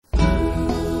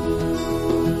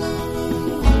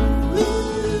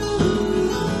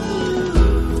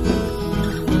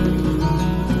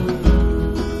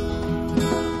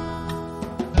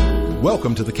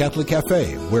Welcome to the Catholic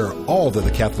Cafe, where all that the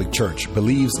Catholic Church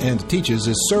believes and teaches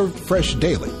is served fresh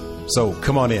daily. So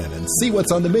come on in and see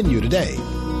what's on the menu today.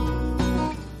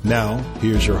 Now,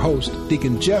 here's your host,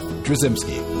 Deacon Jeff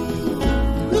Drzycimski.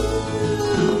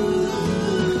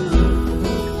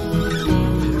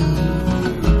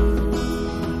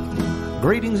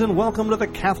 Greetings and welcome to the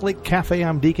Catholic Cafe.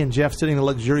 I'm Deacon Jeff, sitting in the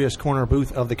luxurious corner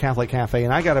booth of the Catholic Cafe.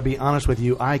 And I got to be honest with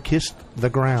you, I kissed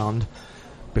the ground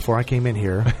before I came in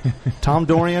here. Tom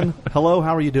Dorian, hello,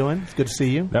 how are you doing? It's good to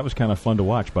see you. That was kind of fun to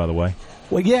watch, by the way.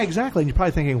 Well, yeah, exactly. And you're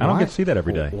probably thinking, I don't get to see that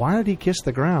every day. Why did he kiss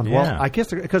the ground? Yeah. Well, I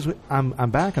kissed it because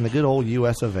I'm back in the good old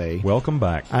U.S. of A. Welcome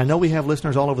back. I know we have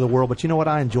listeners all over the world, but you know what?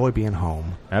 I enjoy being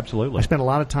home. Absolutely. I spent a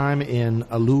lot of time in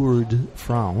Lourdes,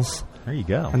 France. There you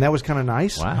go. And that was kind of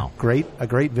nice. Wow. A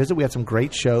great visit. We had some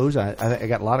great shows. I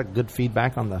got a lot of good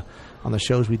feedback on the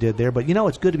shows we did there. But, you know,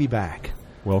 it's good to be back.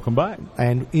 Welcome back.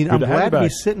 And you know, I'm glad to be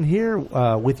sitting here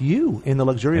with you in the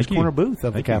luxurious corner booth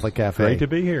of the Catholic Cafe. Great to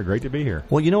be here. Great to be here.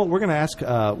 Well, you know what? We're going to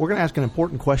ask an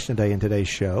important question today in today's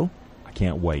show. I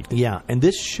can't wait. Yeah, and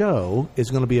this show is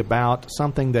going to be about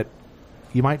something that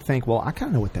you might think, well, I kind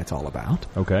of know what that's all about.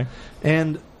 Okay.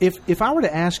 And if I were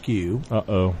to ask you,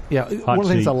 yeah, one of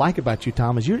the things I like about you,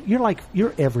 Tom, is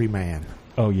you're every man.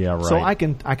 Oh yeah, right. So I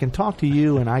can talk to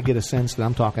you, and I get a sense that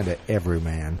I'm talking to every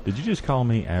man. Did you just call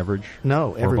me average?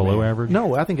 No, every or below man. average?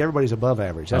 No, I think everybody's above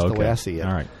average. That's the way I see it.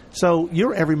 All right. So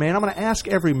you're every man. I'm going to ask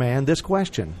every man this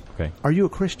question. Okay. Are you a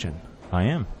Christian? I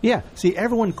am. Yeah. See,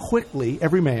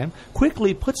 every man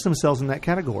quickly puts themselves in that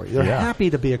category. They're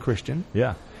happy to be a Christian.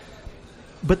 Yeah.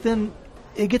 But then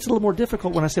it gets a little more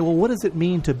difficult when I say, well, what does it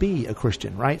mean to be a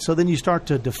Christian, right? So then you start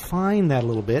to define that a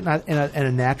little bit, and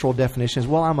a natural definition is,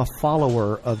 well, I'm a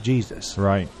follower of Jesus.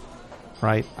 Right.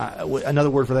 Right? Another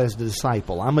word for that is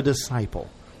disciple. I'm a disciple.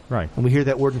 Right. And we hear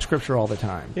that word in Scripture all the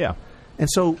time. Yeah. And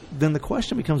so then the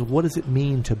question becomes, what does it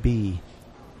mean to be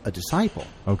a disciple?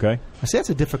 Okay. I say that's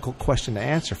a difficult question to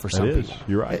answer for some people.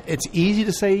 You're right. It's easy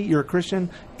to say you're a Christian,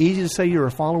 easy to say you're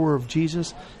a follower of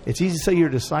Jesus. It's easy to say you're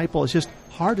a disciple. It's just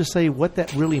hard to say what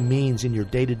that really means in your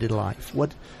day-to-day life.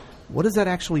 What does that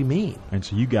actually mean? And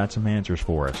so you got some answers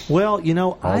for us. Well, you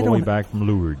know, all the way back from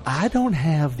Lourdes. I don't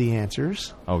have the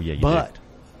answers. Oh, yeah, you But do.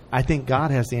 I think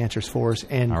God has the answers for us,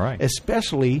 and all right.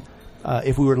 especially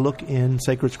if we were to look in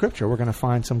sacred Scripture, we're going to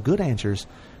find some good answers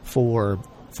for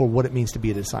what it means to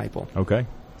be a disciple. Okay.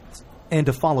 And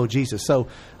to follow Jesus. So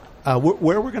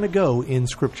where we're going to go in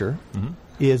Scripture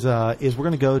is we're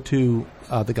going to go to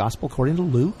the Gospel according to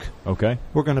Luke. Okay.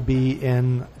 We're going to be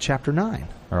in chapter 9.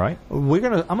 All right. I'm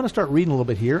going to start reading a little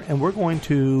bit here, and we're going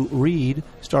to read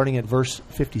starting at verse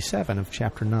 57 of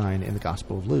chapter 9 in the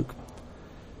Gospel of Luke.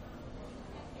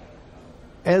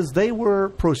 As they were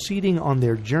proceeding on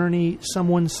their journey,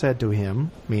 someone said to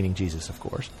him, meaning Jesus, of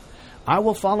course, "I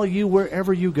will follow you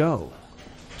wherever you go."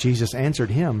 Jesus answered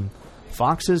him,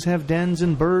 "Foxes have dens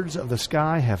and birds of the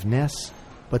sky have nests,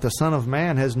 but the Son of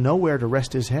Man has nowhere to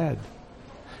rest his head."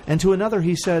 And to another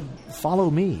he said,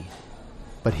 "Follow me."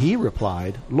 But he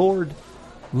replied, "Lord,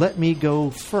 let me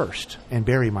go first and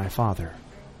bury my father."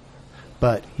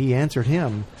 But he answered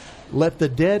him, "Let the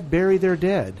dead bury their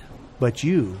dead, but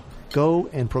you go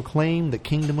and proclaim the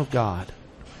kingdom of God."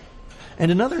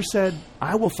 And another said,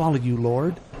 "I will follow you,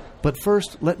 Lord, but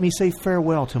first let me say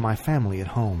farewell to my family at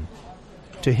home."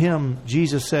 To him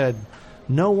Jesus said,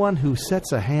 "No one who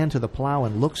sets a hand to the plow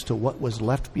and looks to what was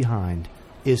left behind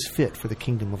is fit for the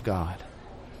kingdom of God."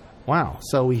 Wow.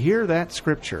 So we hear that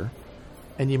Scripture,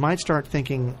 and you might start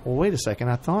thinking, well, wait a second,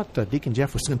 I thought Deacon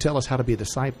Jeff was going to tell us how to be a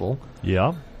disciple.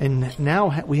 Yeah. And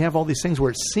now we have all these things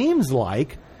where it seems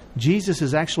like Jesus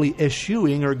is actually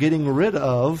eschewing or getting rid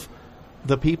of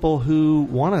the people who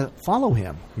want to follow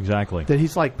him. Exactly. That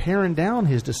he's like paring down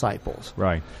his disciples.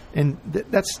 Right. And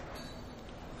that's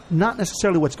not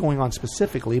necessarily what's going on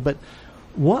specifically, but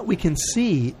what we can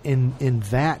see in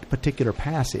that particular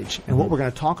passage and what we're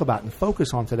going to talk about and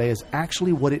focus on today is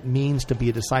actually what it means to be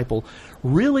a disciple,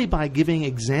 really by giving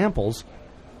examples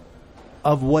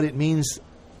of what it means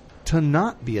to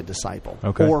not be a disciple,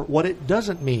 or what it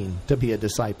doesn't mean to be a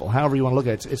disciple. However you want to look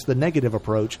at it, it's the negative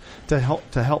approach to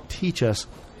help teach us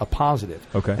a positive.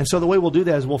 Okay. And so the way we'll do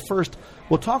that is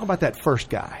we'll talk about that first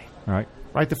guy. All right.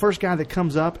 Right, the first guy that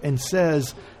comes up and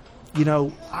says, you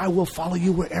know, "I will follow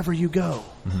you wherever you go."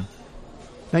 Mm-hmm.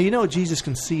 Now, you know, Jesus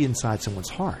can see inside someone's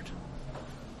heart.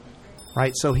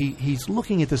 Right? So he's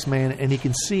looking at this man, and he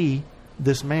can see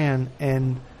this man,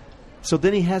 and so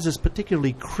then he has this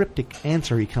particularly cryptic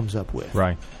answer he comes up with.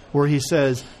 Right. Where he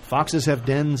says, "Foxes have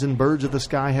dens and birds of the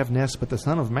sky have nests, but the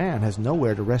Son of Man has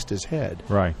nowhere to rest his head."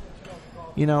 Right.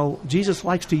 You know, Jesus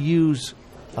likes to use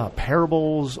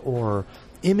parables or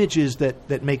images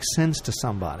that make sense to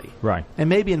somebody. Right. And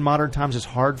maybe in modern times it's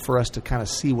hard for us to kind of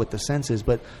see what the sense is,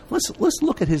 but let's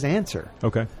look at his answer.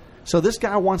 Okay. So this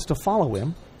guy wants to follow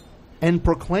him and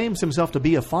proclaims himself to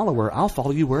be a follower. I'll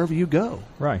follow you wherever you go.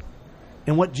 Right.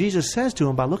 And what Jesus says to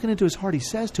him, by looking into his heart, he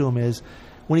says to him is,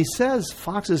 when he says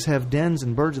foxes have dens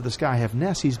and birds of the sky have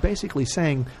nests, he's basically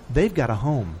saying they've got a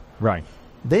home. Right.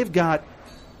 They've got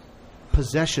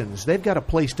possessions. They've got a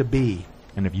place to be.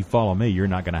 And if you follow me, you're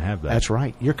not going to have that. That's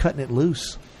right. You're cutting it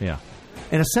loose. Yeah.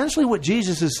 And essentially what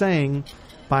Jesus is saying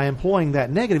by employing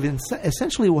that negative,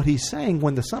 essentially what he's saying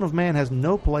when the Son of Man has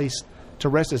no place to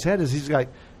rest his head is he's like,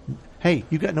 hey,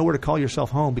 you got nowhere to call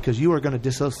yourself home because you are going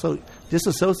to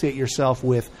disassociate yourself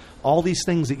with all these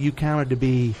things that you counted to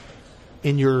be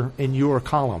in your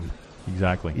column.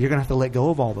 Exactly. You're going to have to let go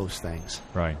of all those things.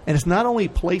 Right. And it's not only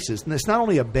places, and it's not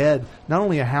only a bed, not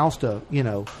only a house to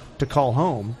call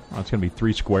home. Well, it's going to be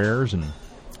 3 squares and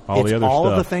all it's the other all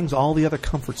stuff. of the things, all the other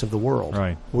comforts of the world.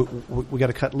 Right. We got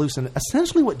to cut loose. And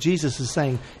essentially what Jesus is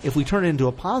saying, if we turn it into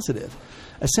a positive,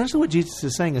 essentially what Jesus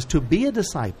is saying is to be a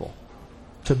disciple,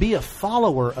 to be a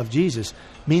follower of Jesus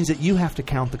means that you have to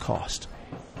count the cost.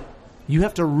 You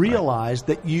have to realize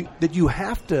that you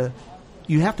have to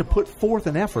put forth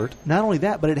an effort. Not only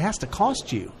that, but it has to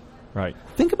cost you. Right.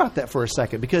 Think about that for a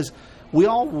second, because we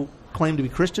all claim to be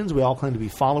Christians, we all claim to be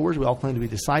followers, we all claim to be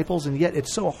disciples, and yet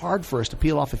it's so hard for us to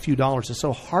peel off a few dollars. It's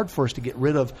so hard for us to get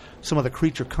rid of some of the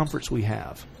creature comforts we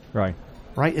have. Right.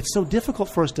 Right? It's so difficult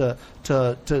for us to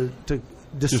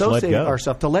dissociate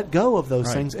ourselves, to let go of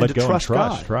those things and to trust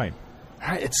God. Right.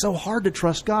 It's so hard to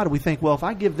trust God. We think, well, if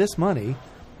I give this money,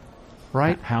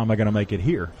 right? How am I going to make it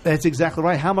here? That's exactly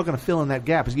right. How am I going to fill in that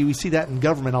gap? We see that in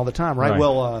government all the time, right? Right.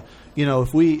 Well,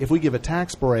 if we give a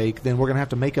tax break, then we're going to have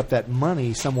to make up that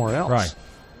money somewhere else. Right.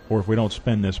 Or if we don't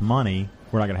spend this money,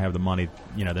 we're not going to have the money,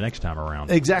 the next time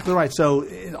around. Exactly right. So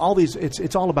all these,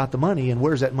 it's all about the money and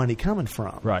where's that money coming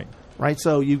from? Right. Right.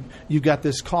 So you got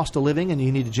this cost of living and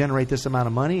you need to generate this amount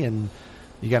of money and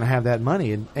you got to have that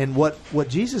money. And what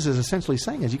Jesus is essentially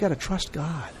saying is you got to trust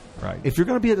God. Right. If you're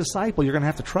going to be a disciple, you're going to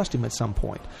have to trust Him at some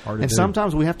point. Hard to do.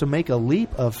 Sometimes we have to make a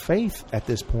leap of faith at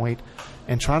this point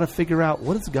and try to figure out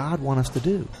what does God want us to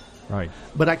do. Right.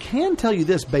 But I can tell you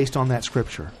this based on that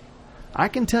scripture. I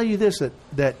can tell you this,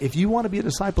 that if you want to be a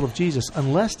disciple of Jesus,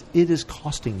 unless it is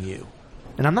costing you,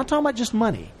 and I'm not talking about just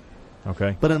money,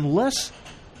 Okay. but unless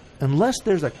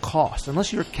there's a cost,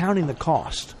 unless you're counting the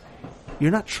cost,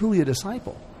 you're not truly a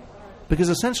disciple. Because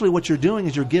essentially what you're doing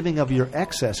is you're giving of your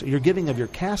excess, you're giving of your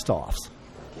cast-offs,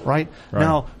 right?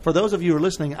 Now, for those of you who are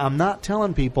listening, I'm not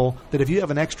telling people that if you have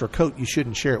an extra coat, you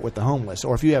shouldn't share it with the homeless,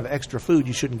 or if you have extra food,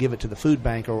 you shouldn't give it to the food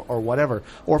bank or whatever,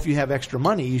 or if you have extra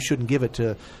money, you shouldn't give it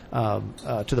to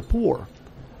the poor.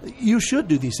 You should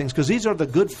do these things because these are the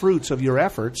good fruits of your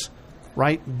efforts,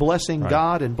 right? Blessing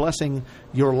God and blessing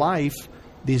your life,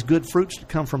 these good fruits that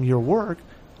come from your work.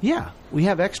 Yeah, we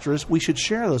have extras. We should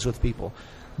share those with people.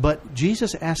 But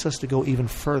Jesus asks us to go even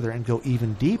further and go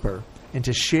even deeper and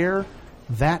to share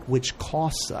that which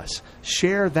costs us.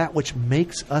 Share that which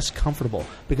makes us comfortable.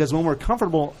 Because when we're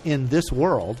comfortable in this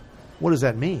world, what does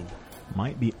that mean?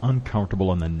 Might be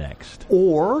uncomfortable in the next.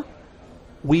 Or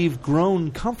we've grown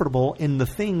comfortable in the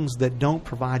things that don't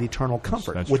provide eternal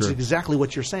comfort, That's which true. is exactly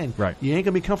what you're saying. Right. You ain't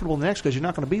going to be comfortable in the next because you're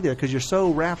not going to be there because you're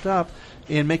so wrapped up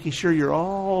in making sure you're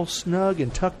all snug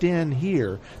and tucked in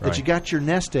here, that Right. you got your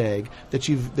nest egg, that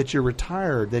you're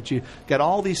retired, that you got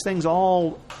all these things,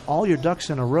 all your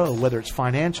ducks in a row, whether it's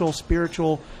financial,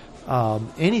 spiritual,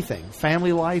 anything,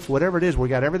 family life, whatever it is. We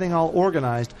got everything all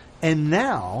organized, and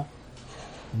now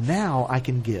I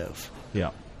can give.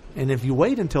 Yeah. And if you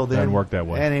wait until then, Doesn't work that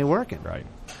way. It ain't working. Right.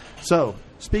 So,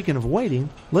 speaking of waiting,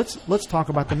 let's talk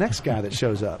about the next guy that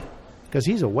shows up, because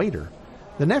he's a waiter.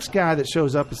 The next guy that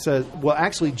shows up says, well,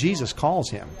 actually, Jesus calls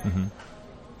him. Mm-hmm.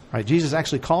 Right? Jesus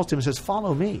actually calls to him and says,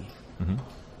 "Follow me." Mm-hmm.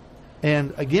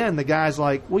 And again, the guy's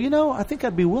like, "Well, I think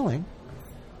I'd be willing,"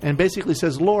 and basically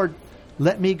says, "Lord,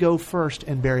 let me go first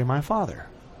and bury my father."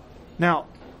 Now,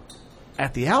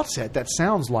 at the outset, that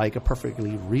sounds like a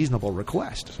perfectly reasonable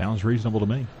request. Sounds reasonable to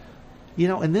me.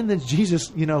 And then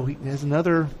Jesus, he has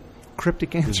another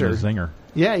cryptic This answer. is a zinger.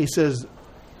 Yeah, he says,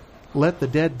 "Let the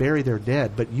dead bury their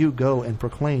dead, but you go and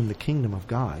proclaim the kingdom of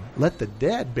God." Let the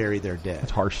dead bury their dead.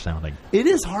 It's harsh sounding. It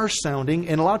is harsh sounding,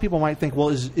 and a lot of people might think, well,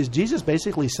 is Jesus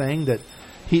basically saying that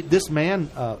this man,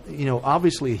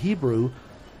 obviously a Hebrew,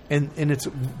 and it's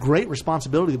a great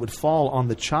responsibility that would fall on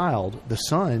the child, the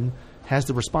son, has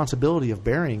the responsibility of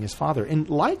burying his father. And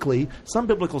likely, some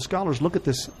biblical scholars look at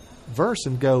this verse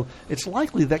and go, it's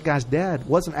likely that guy's dad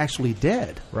wasn't actually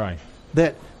dead. Right.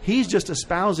 That he's just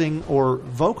espousing or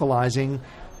vocalizing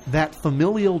that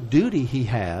familial duty he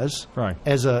has Right.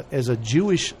 as a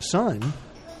Jewish son,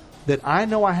 that I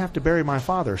know I have to bury my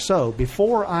father. So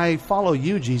before I follow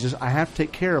you, Jesus, I have to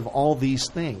take care of all these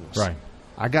things. Right.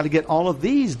 I got to get all of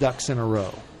these ducks in a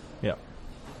row. Yep.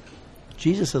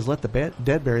 Jesus says, let the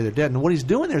dead bury their dead. And what he's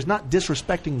doing there is not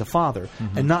disrespecting the Father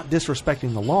and not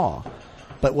disrespecting the law.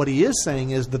 But what he is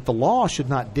saying is that the law should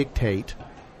not dictate,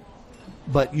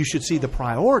 but you should see the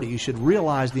priority. You should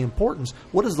realize the importance.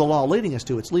 What is the law leading us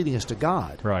to? It's leading us to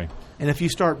God. Right. And if you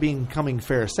start becoming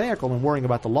pharisaical and worrying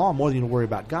about the law more than you worry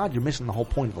about God, you're missing the whole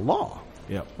point of the law.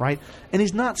 Yep. Right? And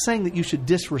he's not saying that you should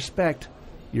disrespect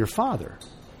your father.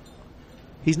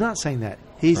 He's not saying that.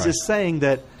 He's just saying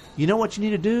that, you know what you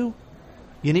need to do?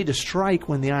 You need to strike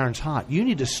when the iron's hot. You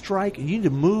need to strike, you need to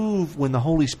move when the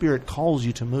Holy Spirit calls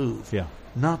you to move. Yeah.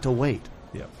 Not to wait.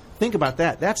 Yep. Think about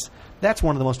that. That's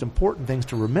one of the most important things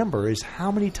to remember, is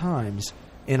how many times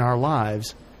in our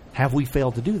lives have we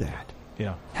failed to do that?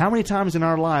 Yeah. How many times in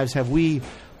our lives have we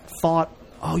thought,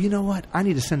 oh, you know what? I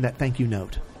need to send that thank you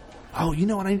note. Oh, you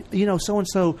know what?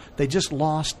 So-and-so, they just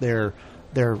lost their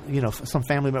some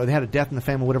family member. They had a death in the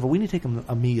family, whatever. We need to take them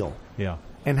a meal. Yeah.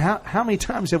 And how many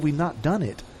times have we not done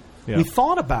it? Yeah. We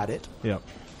thought about it, Yep.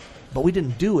 but we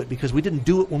didn't do it because we didn't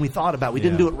do it when we thought about it. We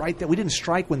didn't do it right there. We didn't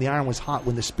strike when the iron was hot,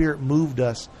 when the Spirit moved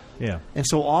us. Yeah. And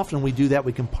so often we do that.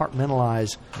 We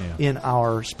compartmentalize in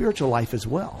our spiritual life as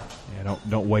well. Yeah.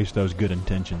 Don't waste those good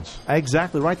intentions.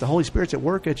 Exactly right. The Holy Spirit's at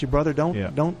work at you, brother.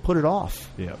 Don't put it off.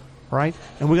 Yep. Right?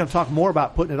 And we're going to talk more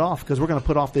about putting it off, because we're going to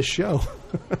put off this show.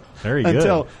 Very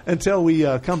good. Until we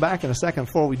come back in a second.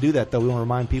 Before we do that, though, we want to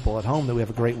remind people at home that we have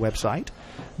a great website,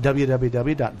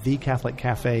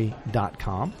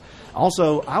 www.thecatholiccafe.com.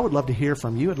 Also, I would love to hear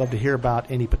from you. I'd love to hear about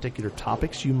any particular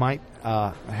topics you might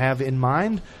have in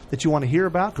mind that you want to hear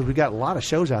about, because we've got a lot of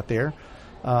shows out there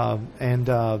and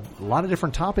a lot of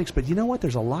different topics. But you know what?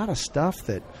 There's a lot of stuff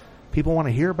that people want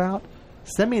to hear about.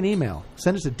 Send me an email.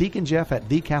 Send it to Deacon Jeff at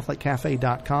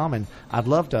thecatholiccafe.com, and I'd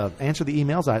love to answer the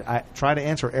emails. I try to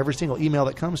answer every single email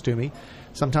that comes to me.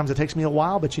 Sometimes it takes me a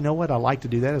while, but you know what? I like to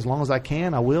do that. As long as I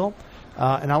can, I will.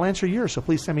 And I'll answer yours, so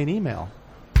please send me an email.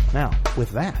 Now,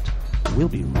 with that, we'll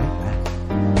be right back.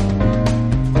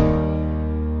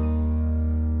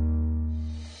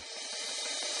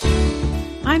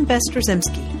 I'm Bess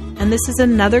Drzycimski, and this is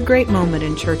another great moment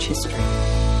in church history.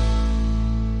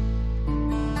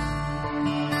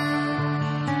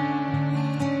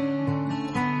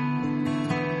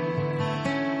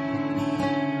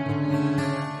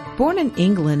 Born in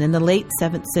England in the late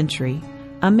 7th century,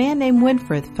 a man named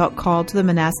Winfrith felt called to the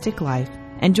monastic life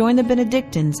and joined the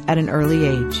Benedictines at an early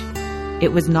age.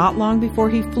 It was not long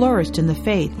before he flourished in the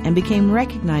faith and became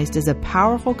recognized as a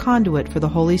powerful conduit for the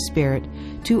Holy Spirit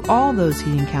to all those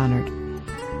he encountered.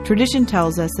 Tradition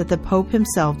tells us that the Pope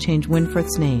himself changed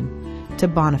Winfrith's name to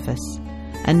Boniface,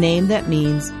 a name that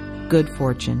means good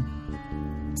fortune.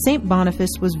 St.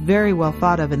 Boniface was very well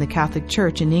thought of in the Catholic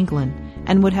Church in England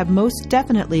and would have most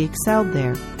definitely excelled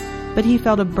there, but he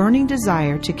felt a burning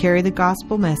desire to carry the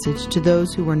gospel message to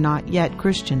those who were not yet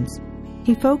Christians.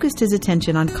 He focused his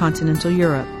attention on continental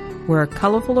Europe, where a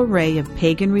colorful array of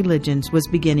pagan religions was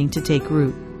beginning to take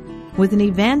root. With an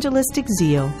evangelistic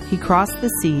zeal, he crossed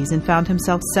the seas and found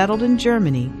himself settled in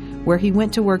Germany, where he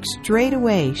went to work straight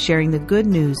away sharing the good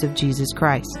news of Jesus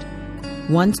Christ.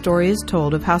 One story is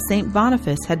told of how St.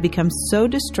 Boniface had become so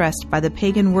distressed by the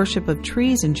pagan worship of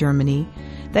trees in Germany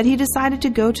that he decided to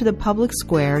go to the public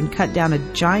square and cut down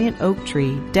a giant oak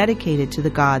tree dedicated to the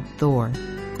god Thor.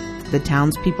 The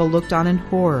townspeople looked on in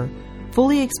horror,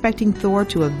 fully expecting Thor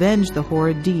to avenge the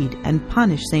horrid deed and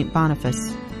punish St.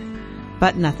 Boniface.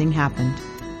 But nothing happened.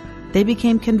 They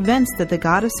became convinced that the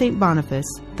God of St.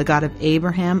 Boniface, the God of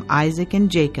Abraham, Isaac, and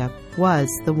Jacob, was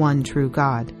the one true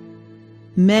God.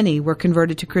 Many were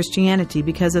converted to Christianity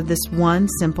because of this one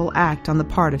simple act on the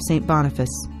part of St.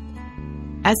 Boniface.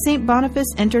 As St. Boniface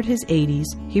entered his 80s,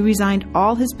 he resigned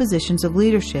all his positions of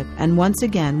leadership and once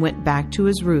again went back to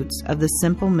his roots of the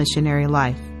simple missionary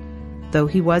life. Though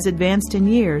he was advanced in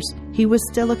years, he was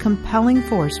still a compelling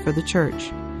force for the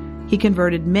Church. He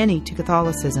converted many to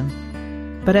Catholicism,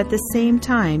 but at the same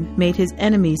time made his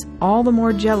enemies all the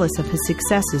more jealous of his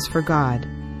successes for God.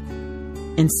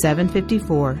 In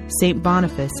 754, St.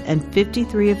 Boniface and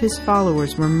 53 of his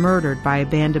followers were murdered by a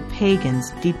band of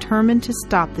pagans determined to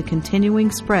stop the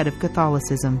continuing spread of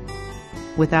Catholicism.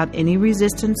 Without any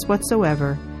resistance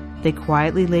whatsoever, they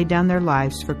quietly laid down their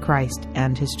lives for Christ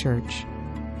and his Church.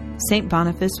 St.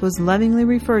 Boniface was lovingly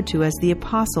referred to as the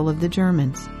Apostle of the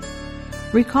Germans.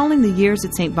 Recalling the years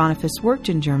that St. Boniface worked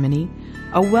in Germany,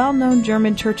 a well-known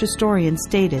German church historian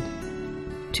stated,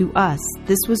 "To us,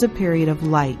 this was a period of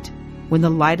light, when the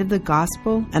light of the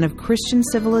gospel and of Christian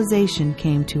civilization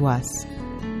came to us.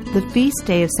 The feast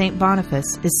day of St.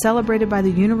 Boniface is celebrated by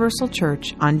the Universal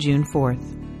Church on June 4th.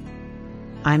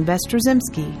 I'm Bess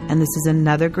Drzycimski, and this is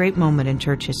another great moment in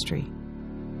church history.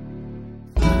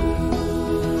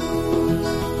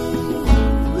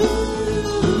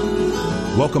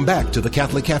 Welcome back to the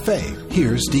Catholic Cafe.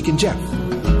 Here's Deacon Jeff.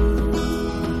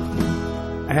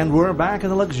 And we're back in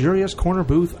the luxurious corner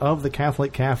booth of the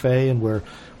Catholic Cafe, and we're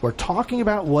talking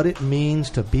about what it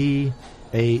means to be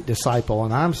a disciple.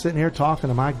 And I'm sitting here talking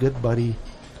to my good buddy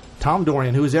Tom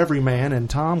Dorian, who is every man. And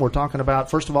Tom, we're talking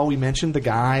about, first of all, we mentioned the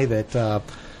guy that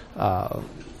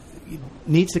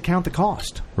needs to count the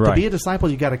cost. Right. To be a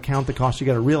disciple, you got to count the cost. You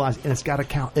got to realize, and it's got to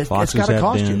count. It's got to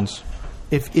cost you.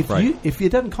 If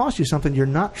it doesn't cost you something, you're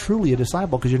not truly a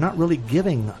disciple, because you're not really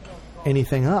giving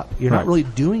anything up. You're not really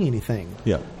doing anything.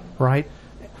 Yeah. Right?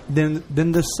 Then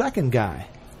the second guy.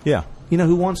 Yeah.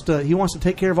 Who wants to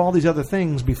take care of all these other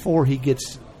things before he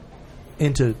gets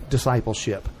into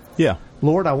discipleship. Yeah.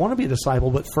 Lord, I want to be a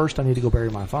disciple, but first I need to go bury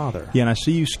my father. Yeah, and I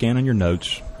see you scanning your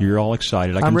notes. You're all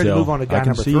excited. I'm ready to move on to guy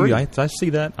number 3. I see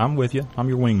that. I'm with you. I'm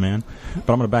your wingman.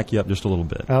 But I'm going to back you up just a little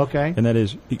bit. Okay. And that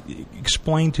is,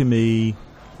 explain to me,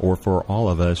 or for all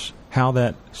of us, how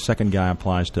that second guy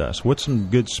applies to us. What's some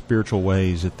good spiritual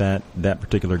ways that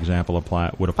particular example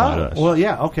would apply to us? Well,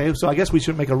 yeah, okay. So I guess we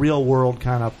should make a real world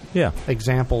kind of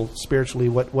example spiritually,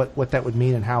 what that would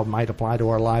mean and how it might apply to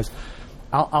our lives.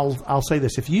 I'll say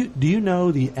this: do you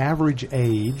know the average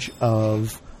age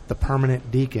of the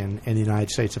permanent deacon in the United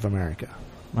States of America?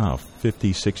 Oh,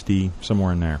 50, 60,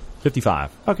 somewhere in there. 55.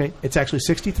 Okay, it's actually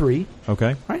 63.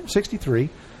 Okay, right, 63.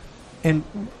 And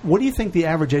what do you think the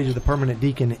average age of the permanent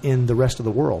deacon in the rest of the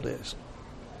world is?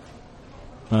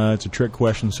 It's a trick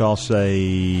question, so I'll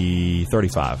say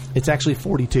 35. It's actually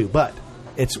 42, but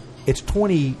it's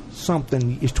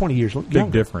 20-something. It's 20 years younger.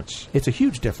 Big difference. It's a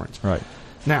huge difference. Right.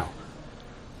 Now,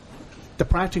 the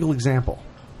practical example,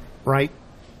 right?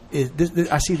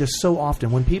 I see this so often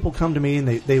when people come to me and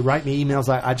they write me emails.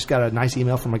 I just got a nice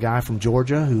email from a guy from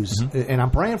Georgia and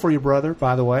I'm praying for you, brother,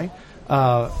 by the way.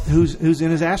 Who's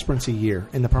in his aspirancy year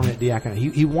in the permanent diaconate.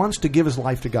 He wants to give his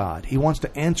life to God. He wants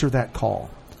to answer that call.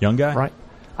 Young guy? Right?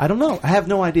 I don't know. I have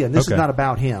no idea. And this is not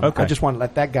about him. Okay. I just want to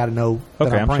let that guy know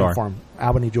that I'm praying for him.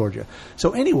 Albany, Georgia.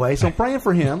 So anyway, I'm praying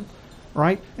for him,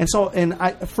 right? And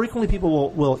I frequently people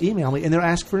will email me and they'll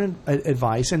ask for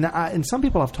advice. And some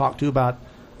people I've talked to about,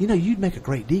 you'd make a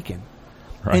great deacon.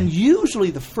 Right. And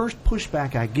usually the first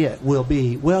pushback I get will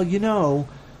be, well,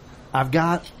 I've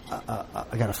got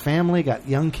a family, I got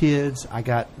young kids, I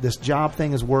got this job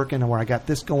thing is working, where I got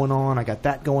this going on, I got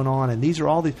that going on, and these are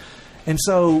all the. And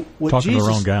so, what talking Jesus, to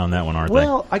the wrong guy on that one, aren't they?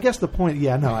 Well, I guess the point,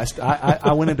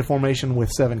 I went into formation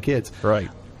with 7 kids, right?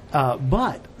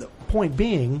 But the point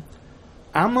being,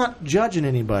 I'm not judging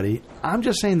anybody. I'm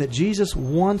just saying that Jesus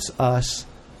wants us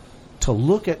to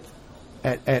look at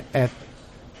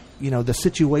the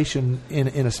situation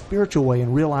in a spiritual way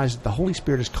and realize that the Holy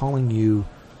Spirit is calling you.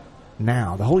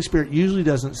 Now, the Holy Spirit usually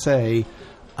doesn't say,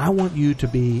 I want you to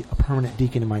be a permanent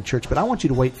deacon in my church, but I want you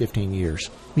to wait 15 years.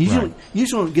 Usually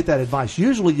don't get that advice.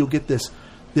 Usually you'll get this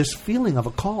feeling of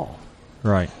a call.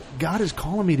 Right. God is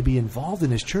calling me to be involved in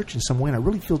His church in some way, and I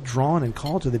really feel drawn and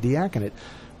called to the diaconate.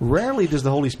 Rarely does the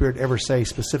Holy Spirit ever say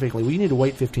specifically, well, you need to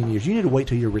wait 15 years. You need to wait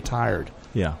till you're retired.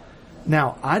 Yeah.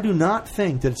 Now, I do not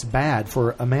think that it's bad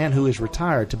for a man who is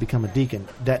retired to become a deacon.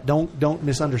 Don't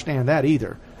misunderstand that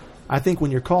either. I think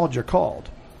when you're called, you're called.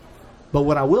 But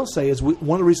what I will say is one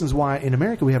of the reasons why in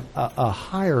America we have a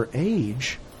higher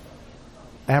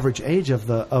average age of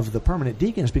the permanent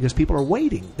deacon is because people are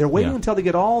waiting. They're waiting until they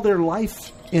get all their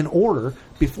life in order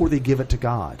before they give it to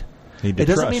God. It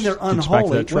doesn't mean they're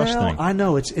unholy. Well, I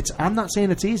know it's. I'm not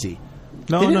saying it's easy.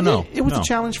 No. It was a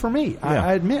challenge for me.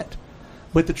 I admit.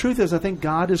 But the truth is, I think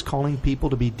God is calling people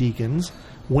to be deacons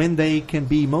when they can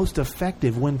be most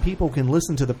effective, when people can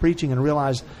listen to the preaching and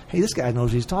realize, hey, this guy knows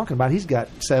what he's talking about. He's got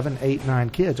 7, 8, 9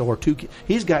 kids, or 2 kids.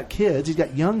 He's got kids. He's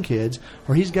got young kids,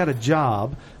 or he's got a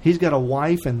job. He's got a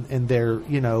wife, and they're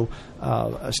they're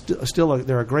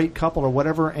a great couple or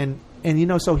whatever. And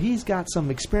so he's got some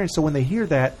experience. So when they hear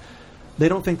that, they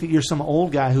don't think that you're some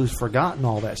old guy who's forgotten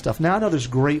all that stuff. Now I know there's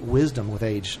great wisdom with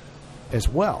age as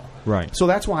well. Right. So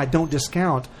that's why I don't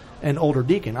discount an older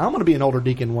deacon. I'm going to be an older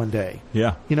deacon one day.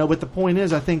 Yeah. But the point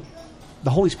is, I think the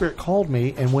Holy Spirit called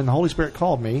me, and when the Holy Spirit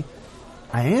called me,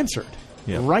 I answered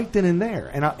right then and there.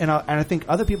 And I think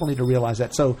other people need to realize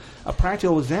that. So a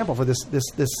practical example for this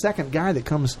second guy that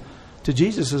comes to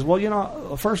Jesus is,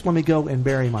 well, first let me go and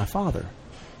bury my father.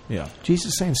 Yeah.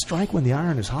 Jesus is saying, strike when the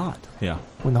iron is hot. Yeah.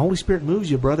 When the Holy Spirit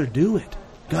moves you, brother, do it.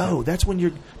 Go. That's when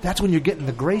you're getting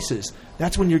the graces.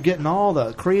 That's when you're getting all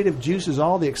the creative juices,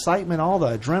 all the excitement, all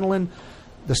the adrenaline,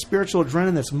 the spiritual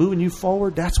adrenaline that's moving you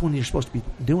forward. That's when you're supposed to be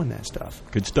doing that stuff.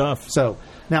 Good stuff. So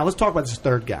now let's talk about this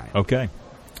third guy. Okay.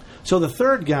 So the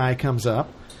third guy comes up,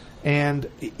 and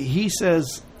he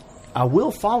says, I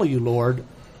will follow you, Lord,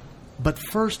 but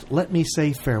first let me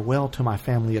say farewell to my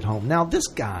family at home. Now, this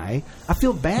guy, I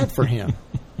feel bad for him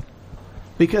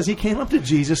because he came up to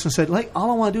Jesus and said, like,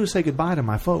 all I want to do is say goodbye to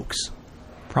my folks.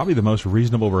 Probably the most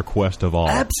reasonable request of all.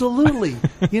 Absolutely.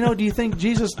 Do you think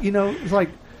Jesus, is like...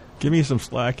 Give me some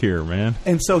slack here, man.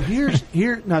 And so Jesus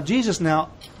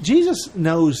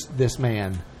knows this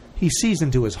man. He sees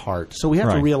into his heart. So we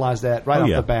have to realize that right off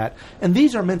the bat. And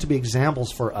these are meant to be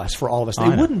examples for us, for all of us. They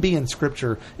wouldn't be in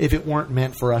Scripture if it weren't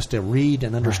meant for us to read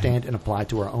and understand and apply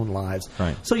to our own lives.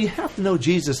 Right. So you have to know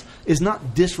Jesus is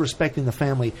not disrespecting the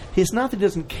family. It's not that he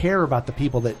doesn't care about the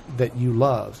people that you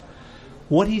love.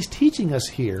 What he's teaching us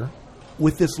here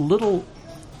with this little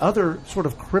other sort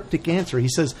of cryptic answer, he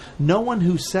says, no one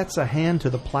who sets a hand to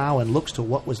the plow and looks to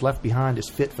what was left behind is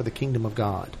fit for the kingdom of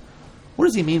God. What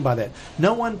does he mean by that?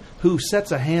 No one who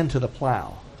sets a hand to the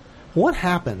plow. What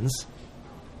happens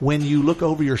when you look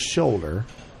over your shoulder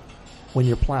when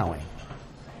you're plowing?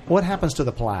 What happens to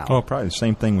the plow? Oh, probably the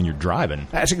same thing when you're driving.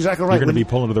 That's exactly right. You're going to be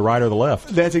pulling to the right or the left.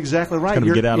 That's exactly right. It's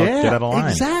going to get out of line.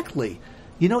 Exactly.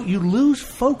 You lose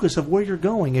focus of where you're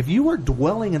going. If you are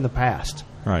dwelling in the past,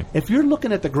 right? If you're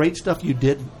looking at the great stuff you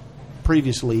did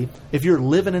previously, if you're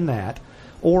living in that,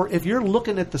 or if you're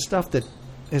looking at the stuff that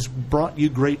has brought you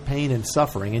great pain and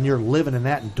suffering, and you're living in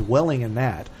that and dwelling in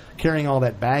that, carrying all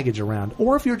that baggage around,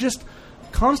 or if you're just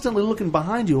constantly looking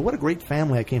behind you, what a great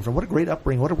family I came from, what a great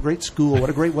upbringing, what a great school, what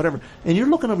a great whatever, and you're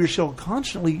looking over your shoulder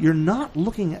constantly, you're not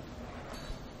looking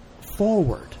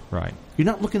forward. Right. You're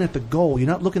not looking at the goal. You're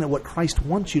not looking at what Christ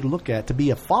wants you to look at. To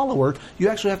be a follower, you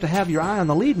actually have to have your eye on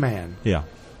the lead man. Yeah.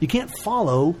 You can't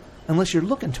follow unless you're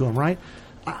looking to him, right?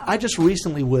 I just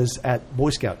recently was at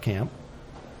Boy Scout camp,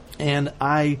 and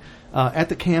at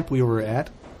the camp we were at,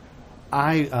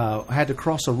 I had to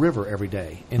cross a river every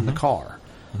day in the car.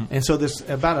 Mm-hmm. And so there's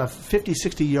about a 50,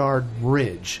 60-yard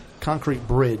bridge, concrete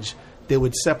bridge, that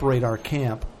would separate our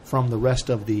camp from the rest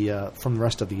of the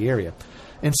area.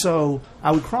 And so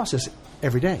I would cross this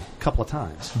every day, a couple of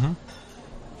times. Mm-hmm.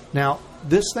 Now,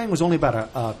 this thing was only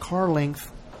about a car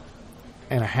length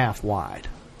and a half wide.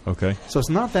 Okay. So it's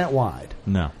not that wide.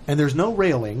 No. And there's no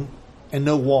railing and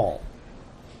no wall.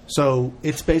 So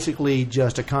it's basically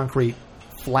just a concrete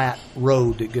flat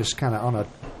road that goes kind of on a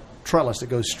trellis that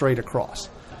goes straight across.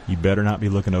 You better not be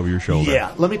looking over your shoulder.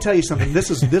 Yeah. Let me tell you something. This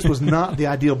was not the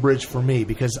ideal bridge for me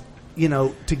because,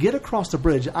 to get across the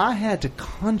bridge, I had to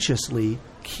consciously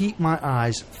keep my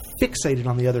eyes fixated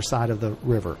on the other side of the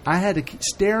river. I had to keep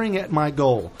staring at my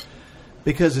goal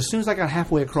because as soon as I got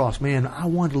halfway across, man, I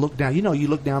wanted to look down. You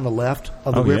look down the left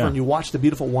of the river and you watch the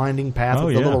beautiful winding path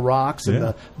with the little rocks and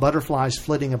the butterflies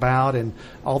flitting about and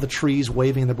all the trees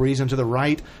waving in the breeze. And to the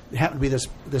right, it happened to be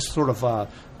this sort of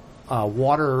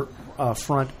water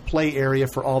front play area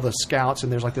for all the scouts,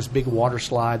 and there's like this big water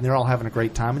slide, and they're all having a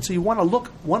great time. And so you want to look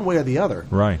one way or the other.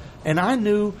 Right. And I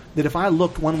knew that if I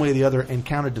looked one way or the other and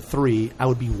counted to 3, I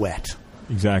would be wet.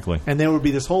 Exactly. And there would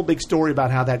be this whole big story about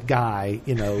how that guy,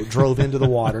 drove into the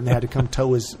water and had to come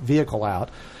tow his vehicle out.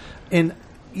 And,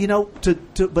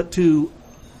 to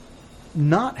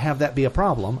not have that be a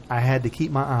problem, I had to keep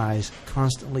my eyes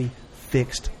constantly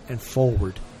fixed and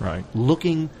forward. Right.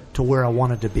 Looking to where I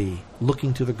wanted to be,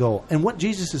 looking to the goal. And what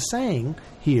Jesus is saying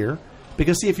here,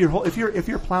 because see, if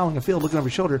you're plowing a field looking over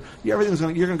your shoulder, you're going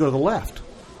to go to the left,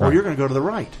 or you're going to go to the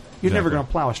right. You're never going to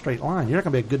plow a straight line. You're not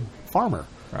going to be a good farmer.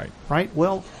 Right. Right.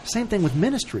 Well, same thing with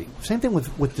ministry. Same thing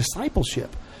with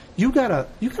discipleship. You gotta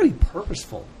be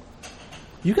purposeful.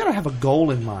 You gotta have a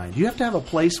goal in mind. You have to have a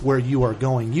place where you are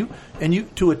going.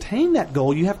 To attain that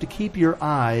goal, you have to keep your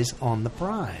eyes on the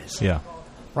prize. Yeah.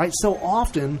 Right. So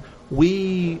often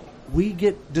we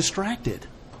get distracted.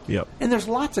 Yep. And there's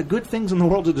lots of good things in the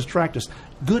world to distract us,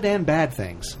 good and bad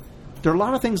things. There are a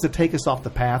lot of things that take us off the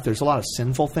path. There's a lot of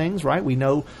sinful things, right? We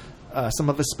know some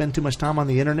of us spend too much time on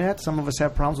the internet. Some of us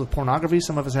have problems with pornography.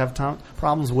 Some of us have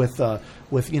problems with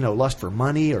lust for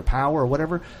money or power or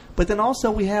whatever. But then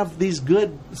also we have these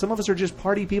good. Some of us are just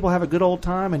party people, have a good old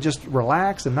time and just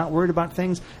relax and not worried about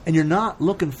things. And you're not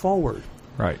looking forward.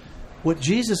 Right. What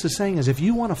Jesus is saying is, if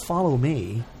you want to follow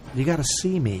me, you got to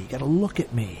see me. You got to look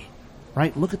at me.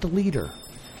 Right. Look at the leader.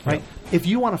 Right. Yep. If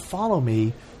you want to follow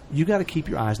me, you got to keep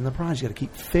your eyes on the prize. You got to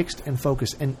keep fixed and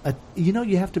focused. And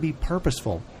you have to be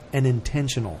purposeful and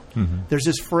intentional. Mm-hmm. There's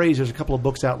this phrase, there's a couple of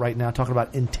books out right now talking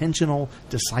about intentional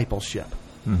discipleship.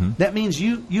 Mm-hmm. That means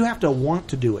you have to want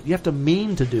to do it. You have to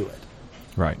mean to do it.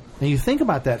 Right. And you think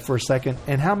about that for a second,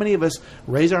 and how many of us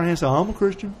raise our hands and say, I'm a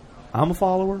Christian, I'm a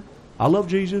follower, I love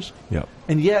Jesus. Yep.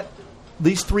 And yet,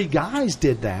 these three guys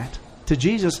did that to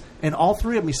Jesus, and all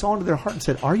three of them, he saw into their heart and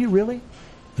said, are you really?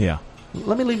 Yeah.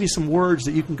 Let me leave you some words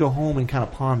that you can go home and kind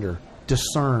of ponder,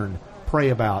 discern, pray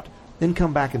about, then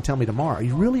come back and tell me tomorrow. Are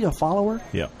you really a follower?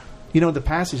 Yeah. You know, the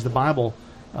passage, the Bible,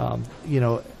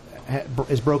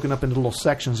 is broken up into little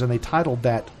sections, and they titled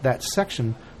that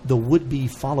section, The Would-Be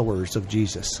Followers of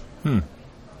Jesus.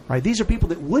 Right? These are people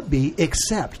that would be,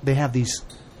 except they have these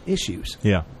issues.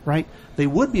 Yeah. Right? They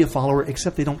would be a follower,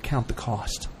 except they don't count the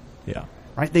cost. Yeah.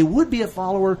 Right? They would be a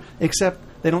follower, except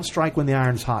they don't strike when the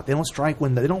iron's hot. They don't strike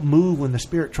they don't move when the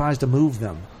Spirit tries to move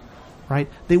them. Right?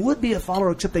 They would be a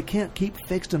follower, except they can't keep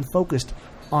fixed and focused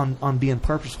on being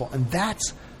purposeful. And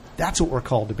that's what we're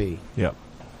called to be. Yep.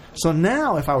 So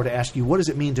now, if I were to ask you, what does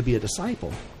it mean to be a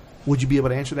disciple? Would you be able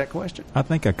to answer that question? I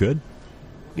think I could.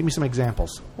 Give me some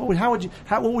examples. What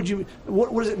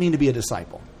does it mean to be a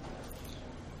disciple?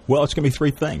 Well, it's going to be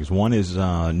three things. One is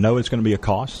know it's going to be a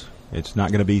cost. It's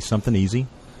not going to be something easy.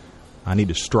 I need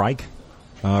to strike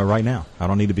right now. I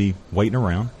don't need to be waiting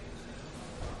around.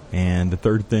 And the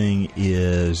third thing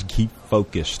is keep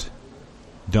focused.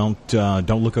 Don't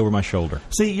look over my shoulder.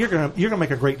 See, you're gonna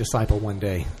make a great disciple one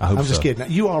day. I hope so. I'm just kidding.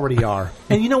 You already are.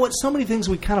 And you know what? So many things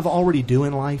we kind of already do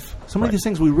in life. So many of these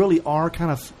things we really are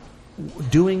kind of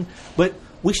doing, but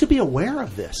we should be aware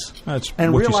of this. That's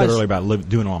and what realize, you said earlier about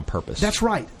doing it on purpose. That's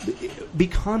right. Be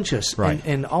conscious, right.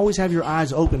 and always have your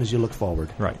eyes open as you look forward.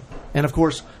 Right. And of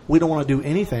course, we don't want to do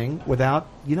anything without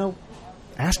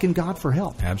asking God for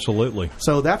help. Absolutely.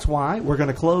 So that's why we're going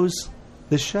to close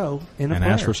this show in a prayer.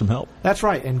 And ask for some help. That's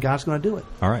right, and God's going to do it.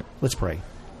 All right. Let's pray. In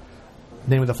the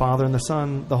name of the Father, and the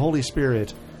Son, the Holy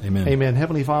Spirit. Amen. Amen.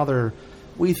 Heavenly Father,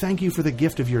 we thank you for the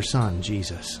gift of your Son,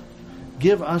 Jesus.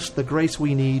 Give us the grace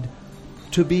we need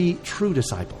to be true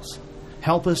disciples.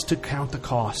 Help us to count the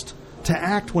cost, to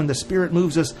act when the Spirit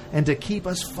moves us, and to keep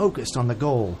us focused on the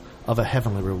goal of a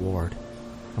heavenly reward.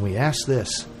 And we ask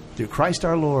this through Christ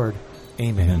our Lord.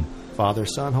 Amen. Amen. Father,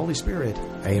 Son, Holy Spirit.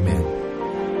 Amen.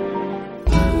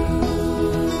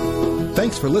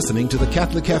 Thanks for listening to the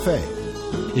Catholic Cafe.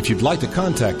 If you'd like to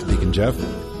contact Deacon Jeff,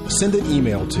 send an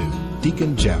email to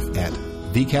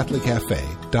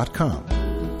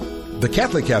deaconjeff@thecatholiccafe.com. The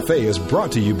Catholic Cafe is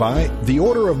brought to you by the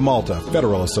Order of Malta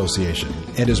Federal Association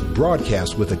and is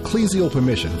broadcast with ecclesial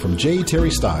permission from J. Terry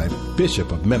Stive,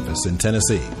 Bishop of Memphis in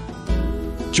Tennessee.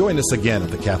 Join us again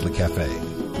at the Catholic Cafe.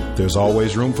 There's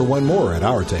always room for one more at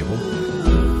our table.